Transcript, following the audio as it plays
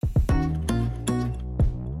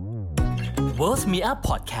Worth Me Up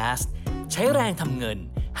Podcast ใช้แรงทำเงิน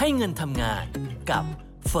ให้เงินทำงานกับ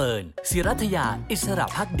เฟิร์น ศิรัทยา อิสระ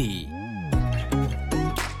ภักดี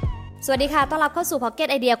สวัสดีค่ะต้อนรับเข้าสู่ Pocket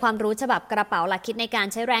ไอเดียความรู้ฉบับกระเป๋าหลักคิดในการ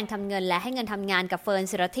ใช้แรงทำเงินและให้เงินทำงานกับเฟิร์น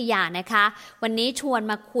ศิรัทยานะคะวันนี้ชวน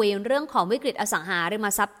มาคุยเรื่องของวิกฤตอสังหาริม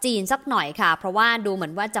ทรัพย์จีนสักหน่อยค่ะเพราะว่าดูเหมื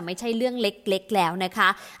อนว่าจะไม่ใช่เรื่องเล็กๆแล้วนะคะ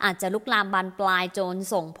อาจจะลุกลามบานปลายจน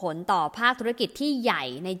ส่งผลต่อภาคธุรกิจที่ใหญ่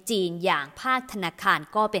ในจีนอย่างภาคธนาคาร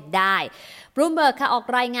ก็เป็นได้บลูมเบิร์กค่ะออก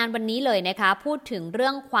รายงานวันนี้เลยนะคะพูดถึงเรื่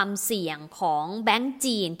องความเสี่ยงของแบงก์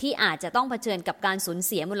จีนที่อาจจะต้องเผชิญกับการสูญเ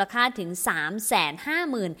สียมูลค่าถึง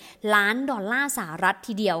 350,000 ล้านดอลลาร์สหรัฐ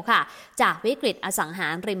ทีเดียวค่ะจากวิกฤตอสังหา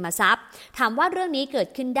ริมทรัพย์ถามว่าเรื่องนี้เกิด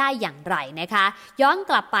ขึ้นได้อย่างไรนะคะย้อน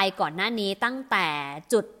กลับไปก่อนหน้านี้ตั้งแต่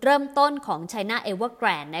จุดเริ่มต้นของ China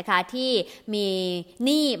Evergrande นะคะที่มีห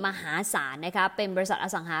นี้มหาศาลนะคะเป็นบริษัทอ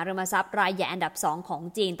สังหาริมทรัพย์รายใหญ่อันดับ2ของ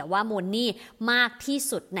จีนแต่ว่ามูลหนี้มากที่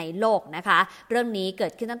สุดในโลกนะคะเรื่องนี้เกิ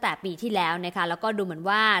ดขึ้นตั้งแต่ปีที่แล้วนะคะแล้วก็ดูเหมือน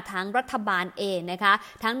ว่าทั้งรัฐบาลเองนะคะ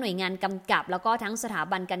ทั้งหน่วยงานกำกับแล้วก็ทั้งสถา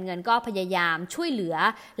บันการเงินก็พยายามช่วยเหลือ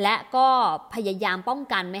และก็พยายามป้อง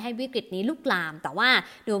กันไม่ให้วิกฤตนี้ลุกลามแต่ว่า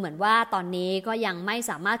ดูเหมือนว่าตอนนี้ก็ยังไม่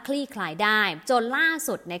สามารถคลี่คลายได้จนล่า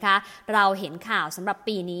สุดนะคะเราเห็นข่าวสำหรับ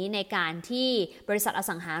ปีนี้ในการที่บริษัทอ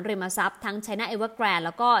สังหาริมทรัพย์ทั้ง China Evergrande แ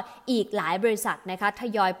ล้วก็อีกหลายบริษัทนะคะท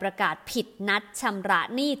ยอยประกาศผิดนัดชำระ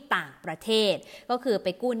หนี้ต่างประเทศก็คือไป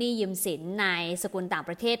กู้หนี้ยืมสินในสกุลต่างป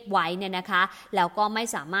ระเทศไว้เนี่ยนะคะแล้วก็ไม่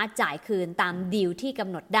สามารถจ่ายคืนตามดีลที่ก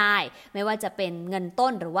ำหนดได้ไม่ว่าจะเป็นเงินต้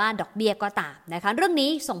นหรือว่าดอกเบี้ยก็ตามนะคะเรื่องนี้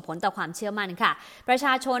ส่งผลต่อความเชื่อมั่นค่ะประช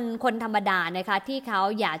าชนคนธรรมดานะคะที่เขา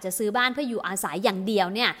อยากจะซื้อบ้านเพื่ออยู่อาศัยอย่างเดียว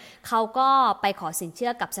เนี่ยเขาก็ไปขอสินเชื่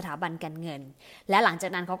อกับสถาบันการเงินและหลังจา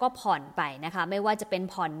กนั้นเขาก็ผ่อนไปนะคะไม่ว่าจะเป็น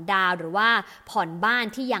ผ่อนดาวหรือว่าผ่อนบ้าน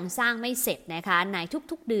ที่ยังสร้างไม่เสร็จนะคะใน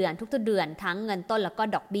ทุกๆเดือนทั้งเงินต้นแล้วก็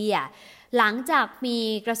ดอกเบี้ยหลังจากมี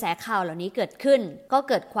กระแสข่าวเหล่านี้เกิดขึ้นก็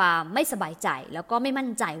เกิดความไม่สบายใจแล้วก็ไม่มั่น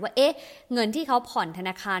ใจว่าเงินที่เขาผ่อนธน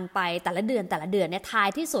าคารไปแต่ละเดือนเนี่ยท้าย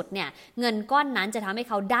ที่สุดเนี่ยเงินก้อนนั้นจะทำให้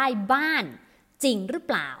เขาได้บ้านจริงหรือเ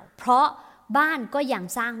ปล่าเพราะบ้านก็ยัง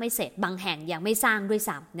สร้างไม่เสร็จบางแห่งยังไม่สร้างด้วย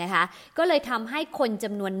ซ้ำนะคะก็เลยทำให้คนจ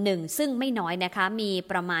ำนวนหนึ่งซึ่งไม่น้อยนะคะมี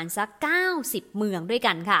ประมาณสัก90เมืองด้วย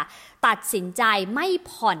กันค่ะตัดสินใจไม่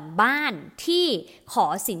ผ่อนบ้านที่ขอ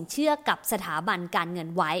สินเชื่อกับสถาบันการเงิน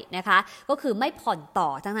ไว้นะคะก็คือไม่ผ่อนต่อ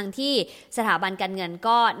ทั้งที่สถาบันการเงิน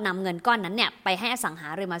ก็นำเงินก้อนนั้นเนี่ยไปให้อสังหา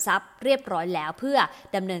ริมทรัพย์เรียบร้อยแล้วเพื่อ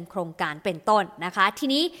ดำเนินโครงการเป็นต้นนะคะที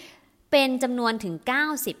นี้เป็นจำนวนถึง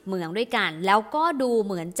90เมืองด้วยกันแล้วก็ดูเ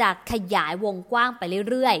หมือนจะขยายวงกว้างไป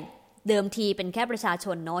เรื่อยๆเดิมทีเป็นแค่ประชาช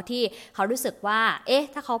นเนาะที่เขารู้สึกว่า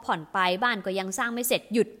ถ้าเขาผ่อนไปบ้านก็ยังสร้างไม่เสร็จ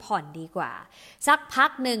หยุดผ่อนดีกว่าสักพัก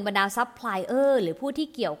หนึ่งบรรดาซัพพลายเออร์หรือผู้ที่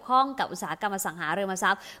เกี่ยวข้องกับอุตสาหกรรมอสังหาริมท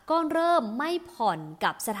รัพย์ก็เริ่มไม่ผ่อน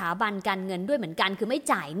กับสถาบันการเงินด้วยเหมือนกันคือไม่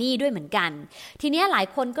จ่ายหนี้ด้วยเหมือนกันทีนี้หลาย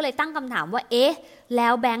คนก็เลยตั้งคำถามว่าแล้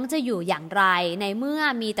วแบงก์จะอยู่อย่างไรในเมื่อ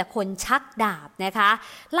มีแต่คนชักดาบนะคะ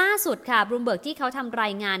ล่าสุดค่ะบลูมเบิร์กที่เขาทำรา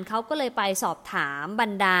ยงานเขาก็เลยไปสอบถามบร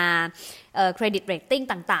รดาเครดิตเรตติ้ง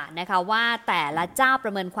ต่างๆนะคะว่าแต่ละเจ้าปร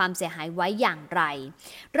ะเมินความเสียหายไว้อย่างไร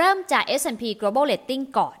เริ่มจาก S&P Global Rating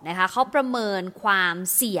ก่อนนะคะเขาประเมินความ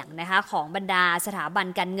เสี่ยงนะคะของบรรดาสถาบัน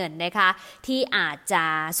การเงินนะคะที่อาจจะ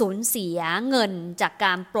สูญเสียเงินจากก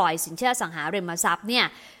ารปล่อยสินเชื่ออสังหาริมทรัพย์เนี่ย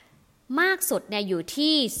มากสุดเนี่ยอยู่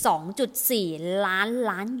ที่ 2.4 ล้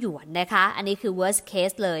านหยวนนะคะอันนี้คือ worst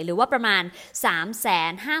case เลยหรือว่าประมาณ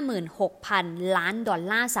 356,000 ล้านดอล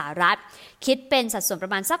ลาร์สหรัฐคิดเป็นสัดส่วนปร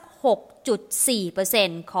ะมาณสัก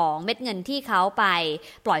 6.4% ของเม็ดเงินที่เขาไป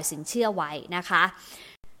ปล่อยสินเชื่อไว้นะคะ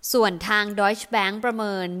ส่วนทาง Deutsche Bank ประเ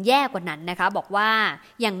มินแย่กว่านั้นนะคะบอกว่า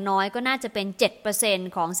อย่างน้อยก็น่าจะเป็น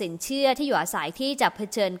 7% ของสินเชื่อที่อยู่อาศัยที่จะเผ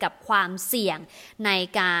ชิญกับความเสี่ยงใน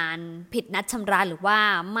การผิดนัดชำระหรือว่า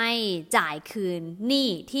ไม่จ่ายคืนหนี้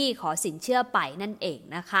ที่ขอสินเชื่อไปนั่นเอง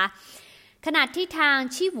นะคะขณะที่ทาง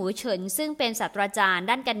ชี่หวูเฉินซึ่งเป็นศาสตราจารย์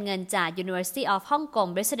ด้านการเงินจาก University of Hong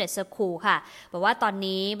Kong Business School ค่ะบอกว่าตอน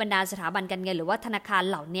นี้บรรดาสถาบันการเงินหรือว่าธนาคาร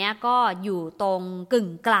เหล่านี้ก็อยู่ตรงกึ่ง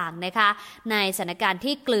กลางนะคะในสถานการณ์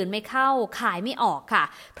ที่กลืนไม่เข้าขายไม่ออกค่ะ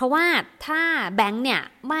เพราะว่าถ้าแบงก์เนี่ย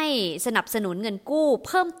ไม่สนับสนุนเงินกู้เ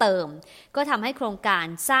พิ่มเติมก็ทำให้โครงการ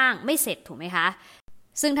สร้างไม่เสร็จถูกไหมคะ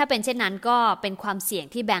ซึ่งถ้าเป็นเช่นนั้นก็เป็นความเสี่ยง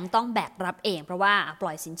ที่แบงก์ต้องแบกรับเองเพราะว่าปล่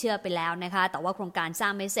อยสินเชื่อไปแล้วนะคะแต่ว่าโครงการสร้า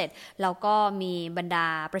งไม่เสร็จแล้วก็มีบรรดา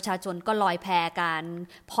ประชาชนก็ลอยแพการ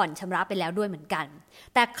ผ่อนชำระไปแล้วด้วยเหมือนกัน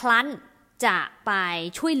แต่ครั้นจะไป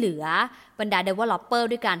ช่วยเหลือบรรดา developer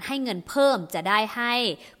ด้วยการให้เงินเพิ่มจะได้ให้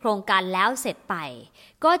โครงการแล้วเสร็จไป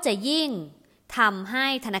ก็จะยิ่ง ทำให้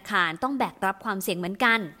ธนาคารต้องแบกรับความเสี่ยงเหมือน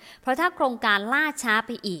กันเพราะถ้าโครงการล่าช้าไ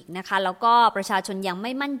ปอีกนะคะแล้วก็ประชาชนยังไ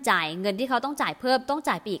ม่มั่นใจเงินที่เขาต้องจ่ายเพิ่มต้อง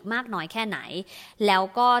จ่ายไปอีกมากน้อยแค่ไหนแล้ว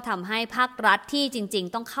ก็ทำให้ภาครัฐที่จริง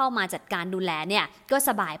ๆต้องเข้ามาจัดการดูแลเนี่ยก็ส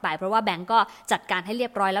บายไปเพราะว่าแบงก์ก็จัดการให้เรีย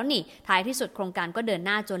บร้อยแล้วนี่ท้ายที่สุดโครงการก็เดินห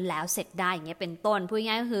น้าจนแล้วเสร็จได้อย่างเงี้ยเป็นต้นพูด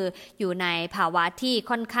ง่ายๆก็คืออยู่ในภาวะที่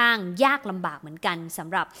ค่อนข้างยากลำบากเหมือนกันส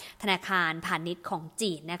ำหรับธนาคารพาณิชย์ของ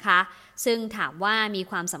จีนนะคะซึ่งถามว่ามี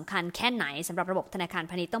ความสำคัญแค่ไหนสำหรับระบบธนาคาร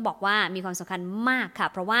พาณิชย์ต้องบอกว่ามีความสำคัญมากค่ะ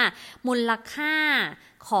เพราะว่ามูลค่า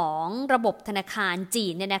ของระบบธนาคารจี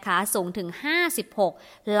นเนี่ยนะคะสูงถึง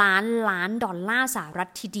56 ล้านดอลลาร์สหรัฐ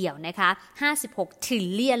ทีเดียวนะคะ56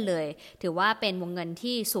 trillion เลยถือว่าเป็นวงเงิน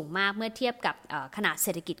ที่สูงมากเมื่อเทียบกับขนาดเศ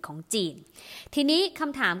รษฐกิจของจีนทีนี้ค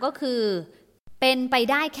ำถามก็คือเป็นไป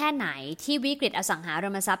ได้แค่ไหนที่วิกฤตอสังหาริ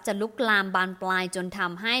มทรัพย์จะลุกลามบานปลายจนท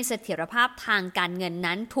ำให้เสถียรภาพทางการเงิน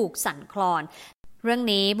นั้นถูกสั่นคลอนเรื่อง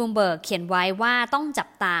นี้บูมเบิร์กเขียนไว้ว่าต้องจับ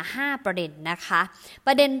ตา5ประเด็นนะคะป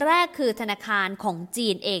ระเด็นแรกคือธนาคารของจี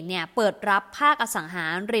นเองเนี่ยเปิดรับภาคอสังหา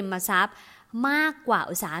ริมทรัพย์มากกว่า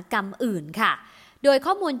อุตสาหกรรมอื่นค่ะโดย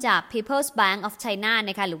ข้อมูลจาก People's Bank of China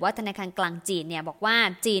นะคะหรือว่าธนาคารกลางจีนเนี่ยบอกว่า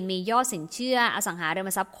จีนมียอดสินเชื่ออสังหาริ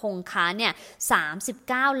มทรัพย์คงค้าเนี่ย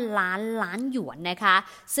39 ล้านหยวนนะคะ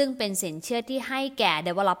ซึ่งเป็นสินเชื่อที่ให้แก่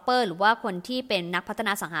developer หรือว่าคนที่เป็นนักพัฒน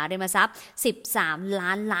าอสังหาริมทรัพย์13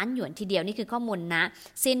 ล้านหยวนทีเดียวนี่คือข้อมูลนะ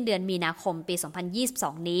สิ้นเดือนมีนาคมปี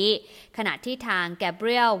2022นี้ขณะที่ทาง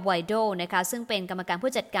Gabriel Wido นะคะซึ่งเป็นกรรมการ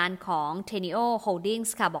ผู้จัดการของ Teneo Holdings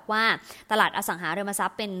ค่ะบอกว่าตลาดอสังหาริมทรัพ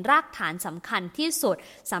ย์เป็นรากฐานสำคัญที่สุด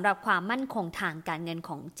สำหรับความมั่นคงทางการเงินข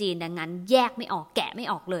องจีนดังนั้นแยกไม่ออกแกะไม่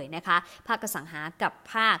ออกเลยนะคะภาคอสังหากับ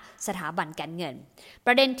ภาคสถาบันการเงินป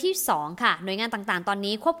ระเด็นที่2ค่ะหน่วยงานต่างๆตอน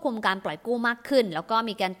นี้ควบคุมการปล่อยกู้มากขึ้นแล้วก็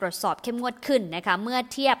มีการตรวจสอบเข้มงวดขึ้นนะคะเมื่อ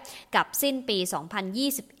เทียบกับสิ้นปี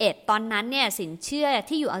2021ตอนนั้นเนี่ยสินเชื่อ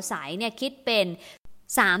ที่อยู่อาศัยเนี่ยคิดเป็น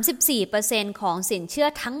34% ของสินเชื่อ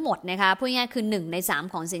ทั้งหมดนะคะพูดง่ายๆคือ1 ใน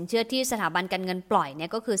 3ของสินเชื่อที่สถาบันการเงินปล่อยเนี่ย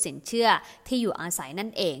ก็คือสินเชื่อที่อยู่อาศัยนั่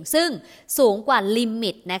นเองซึ่งสูงกว่าลิ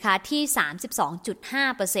มิตนะคะที่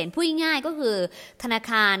 32.5% พูดง่ายๆก็คือธนา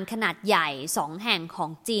คารขนาดใหญ่2แห่งของ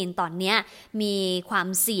จีนตอนนี้มีความ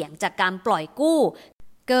เสี่ยงจากการปล่อยกู้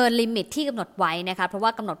เกินลิมิตที่กำหนดไว้นะคะเพราะว่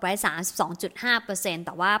ากำหนดไว้ 32.5% แ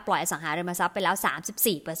ต่ว่าปล่อยอสังหาริมทรัพย์ไปแล้ว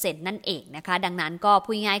 34% นั่นเองนะคะดังนั้นก็พู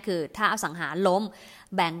ดง่ายๆคือถ้าอสังหาล้ม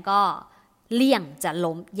แบงก์ก็เลี่ยงจะ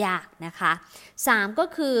ล้มยากนะคะ3ก็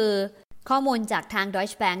คือข้อมูลจากทาง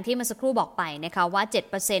Deutsche Bank ที่เมื่อสักครู่บอกไปนะคะว่า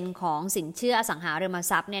 7% ของสินเชื่ออสังหาริม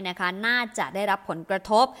ทรัพย์เนี่ยนะคะน่าจะได้รับผลกระ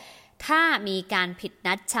ทบถ้ามีการผิด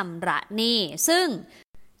นัดชำระหนี้ซึ่ง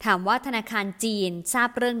ถามว่าธนาคารจีนทราบ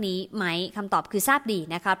เรื่องนี้ไหมคำตอบคือทราบดี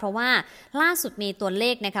นะคะเพราะว่าล่าสุดมีตัวเล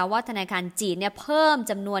ขนะคะว่าธนาคารจีนเนี่ยเพิ่ม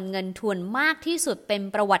จำนวนเงินทุนมากที่สุดเป็น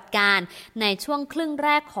ประวัติการในช่วงครึ่งแร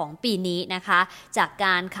กของปีนี้นะคะจากก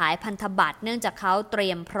ารขายพันธบัตรเนื่องจากเขาเตรี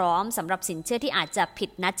ยมพร้อมสำหรับสินเชื่อที่อาจจะผิด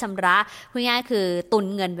นัดชำระพูดง่ายๆคือตุน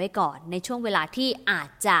เงินไว้ก่อนในช่วงเวลาที่อาจ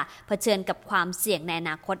จะเผชิญกับความเสี่ยงในอ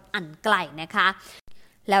นาคตอันไกลนะคะ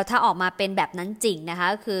แล้วถ้าออกมาเป็นแบบนั้นจริงนะคะ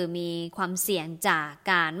ก็คือมีความเสี่ยงจาก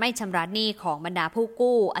การไม่ชำระหนี้ของบรรดาผู้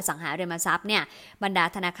กู้อสังหาริมทรัพย์เนี่ยบรรดา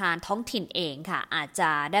ธนาคารท้องถิ่นเองค่ะอาจจะ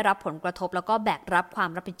ได้รับผลกระทบแล้วก็แบกรับความ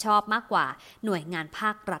รับผิดชอบมากกว่าหน่วยงานภ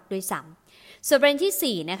าครัฐด้วยซ้ำส่วนประเด็น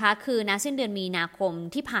ที่4นะคะคือณสิ้นเดือนมีนาคม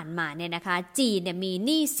ที่ผ่านมาเนี่ยนะคะจีนเนี่ยมีห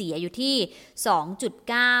นี้เสียอยู่ที่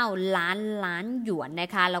 2.9 ล้านหยวนน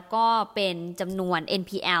ะคะแล้วก็เป็นจำนวน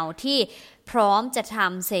NPL ที่พร้อมจะท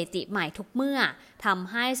ำสถิติใหม่ทุกเมื่อท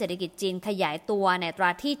ำให้เศรษฐกิจจีนขยายตัวในอัตรา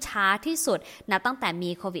ที่ช้าที่สุดนับตั้งแต่มี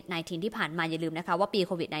โควิด -19 ที่ผ่านมาอย่าลืมนะคะว่าปีโ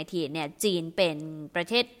ควิด -19 เนี่ยจีนเป็นประ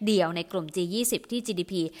เทศเดียวในกลุ่ม G20 ที่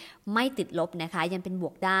GDP ไม่ติดลบนะคะยังเป็นบ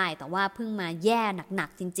วกได้แต่ว่าเพิ่งมาแย่หนัก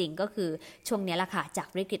ๆจริงๆก็คือช่วงนี้ละค่ะจาก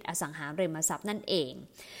วิกฤตอสังหาริมทรัพย์นั่นเอง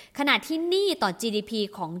ขณะที่หนี้ต่อ GDP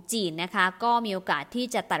ของจีนนะคะก็มีโอกาสที่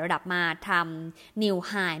จะไต่ระดับมาทำ New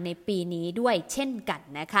High ในปีนี้ด้วยเช่นกัน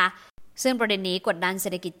นะคะซึ่งประเด็นนี้กดดันเศร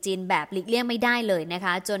ษฐกิจจีนแบบหลีกเลี่ยงไม่ได้เลยนะค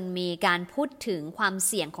ะจนมีการพูดถึงความ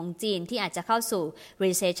เสี่ยงของจีนที่อาจจะเข้าสู่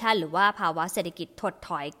recession หรือว่าภาวะเศรษฐกิจถดถ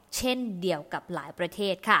อยเช่นเดียวกับหลายประเท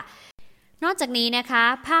ศค่ะนอกจากนี้นะคะ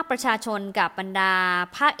ภาคประชาชนกับบรรดา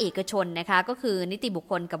ภาคเอกชนนะคะก็คือนิติบุค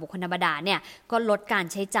คลกับบุคคลธรรมดาเนี่ยก็ลดการ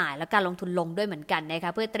ใช้จ่ายและการลงทุนลงด้วยเหมือนกันนะค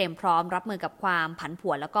ะเพื่อเตรียมพร้อมรับมือกับความผันผ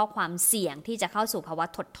วนแล้วก็ความเสี่ยงที่จะเข้าสู่ภาวะ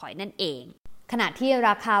ถดถอยนั่นเองขณะที่ร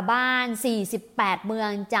าคาบ้าน48เมือ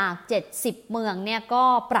งจาก70เมืองเนี่ยก็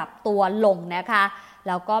ปรับตัวลงนะคะแ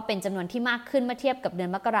ล้วก็เป็นจำนวนที่มากขึ้นเมื่อเทียบกับเดือ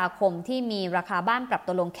นมกราคมที่มีราคาบ้านปรับ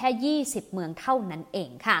ตัวลงแค่20เมืองเท่านั้นเอง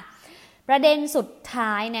ค่ะประเด็นสุดท้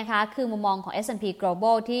ายนะคะคือมุมมองของ S&P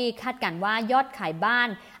Global ที่คาดการณ์ว่ายอดขายบ้าน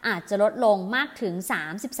อาจจะลดลงมากถึง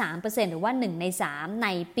 33% หรือว่า1 ใน 3ใน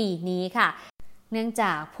ปีนี้ค่ะ เนื่องจ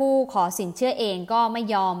ากผู้ขอสินเชื่อเองก็ไม่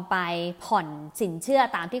ยอมไปผ่อนสินเชื่อ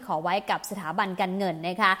ตามที่ขอไว้กับสถาบันการเงิน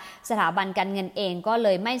นะคะสถาบันการเงินเองก็เล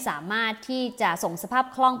ยไม่สามารถที่จะส่งสภาพ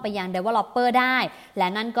คล่องไปยัง developer ได้และ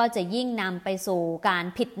นั่นก็จะยิ่งนำไปสู่การ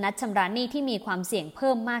ผิดนัดชำระหนี้ที่มีความเสี่ยงเ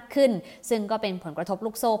พิ่มมากขึ้นซึ่งก็เป็นผลกระทบลู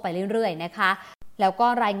กโซ่ไปเรื่อยๆนะคะแล้วก็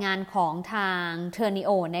รายงานของทาง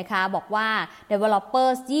Turneo นะคะบอกว่า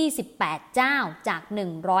Developers 28 เจ้าจาก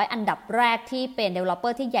 100 อันดับแรกที่เป็น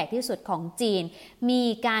Developer ที่ใหญ่ที่สุดของจีนมี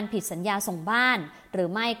การผิดสัญญาส่งบ้านหรือ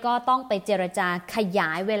ไม่ก็ต้องไปเจรจาขย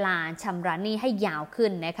ายเวลาชำระหนี้ให้ยาวขึ้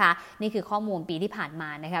นนะคะนี่คือข้อมูลปีที่ผ่านมา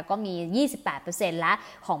นะคะก็มี 28% และ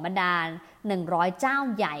ของบรรดา100 เจ้า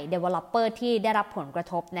ใหญ่ Developer ที่ได้รับผลกระ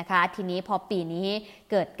ทบนะคะทีนี้พอปีนี้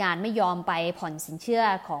เกิดการไม่ยอมไปผ่อนสินเชื่อ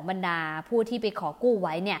ของบรรดาผู้ที่ไปขอกู้ไ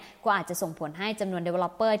ว้เนี่ยก็อาจจะส่งผลให้จำนวน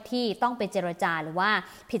Developer ที่ต้องไปเจรจาหรือว่า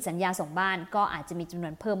ผิดสัญญาส่งบ้านก็อาจจะมีจำน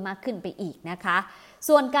วนเพิ่มมากขึ้นไปอีกนะคะ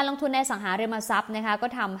ส่วนการลงทุนในอสังหาริมทรัพย์นะคะก็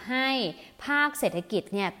ทำให้ภาคเศรษฐกิจ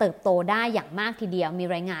เนี่ยเติบโตได้อย่างมากทีเดียวมี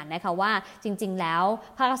รายงานนะคะว่าจริงๆแล้ว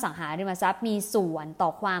ภาคอสังหาริมทรัพย์มีส่วนต่อ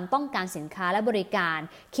ความต้องการสินค้าและบริการ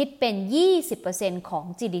คิดเป็น 20% ของ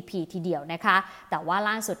GDP ทีเดียวนะคะแต่ว่า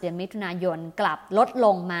ล่าสุดเดือนมิถุนายนกลับลดล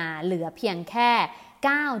งมาเหลือเพียงแค่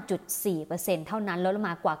 9.4% เท่านั้นลดลง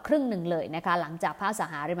มากว่าครึ่งหนึ่งเลยนะคะหลังจากภาคอสัง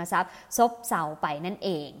หาริมทรัพย์ซบเซาไปนั่นเ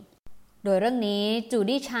องโดยเรื่องนี้จู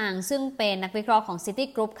ดี้ชางซึ่งเป็นนักวิเคราะห์ของ City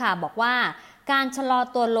Group ค่ะบอกว่าการชะลอ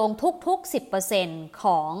ตัวลงทุกๆ 10% ข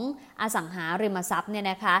องอสังหาริมทรัพย์เนี่ย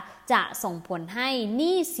นะคะจะส่งผลให้ห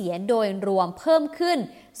นี้เสียโดยรวมเพิ่มขึ้น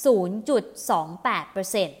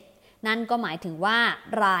 0.28%นั่นก็หมายถึงว่า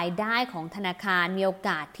รายได้ของธนาคารมีโอก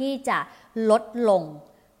าสที่จะลดลง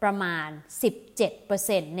ประมาณ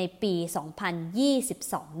 17% ในปี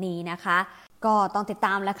 2022 นี้นะคะก็ต้องติดต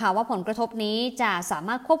ามแล้วค่ะว่าผลกระทบนี้จะสาม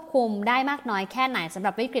ารถควบคุมได้มากน้อยแค่ไหนสำห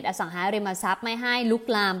รับวิกฤตอสังหาริมทรัพย์ไม่ให้ลุก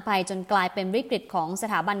ลามไปจนกลายเป็นวิกฤตของส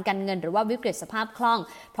ถาบันการเงินหรือว่าวิกฤตสภาพคล่อง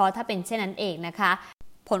เพราะถ้าเป็นเช่นนั้นเองนะคะ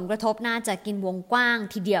ผลกระทบน่าจะกินวงกว้าง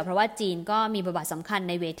ทีเดียวเพราะว่าจีนก็มีบทบาทสำคัญ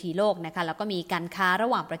ในเวทีโลกนะคะแล้วก็มีการค้าระ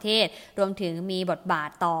หว่างประเทศรวมถึงมีบทบาท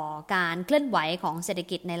ต่อการเคลื่อนไหวของเศรษฐ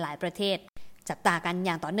กิจในหลายประเทศจับตากันอ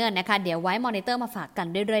ย่างต่อเนื่องนะคะเดี๋ยวไว้มอนิเตอร์มาฝากกัน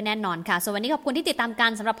เรื่อยๆแน่นอนค่ะส่วนวันนี้ขอบคุณที่ติดตามกั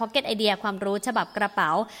นสำหรับ Pocket Idea ความรู้ฉบับกระเป๋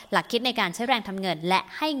าหลักคิดในการใช้แรงทำเงินและ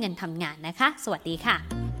ให้เงินทำงานนะคะสวัสดีค่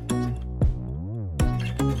ะ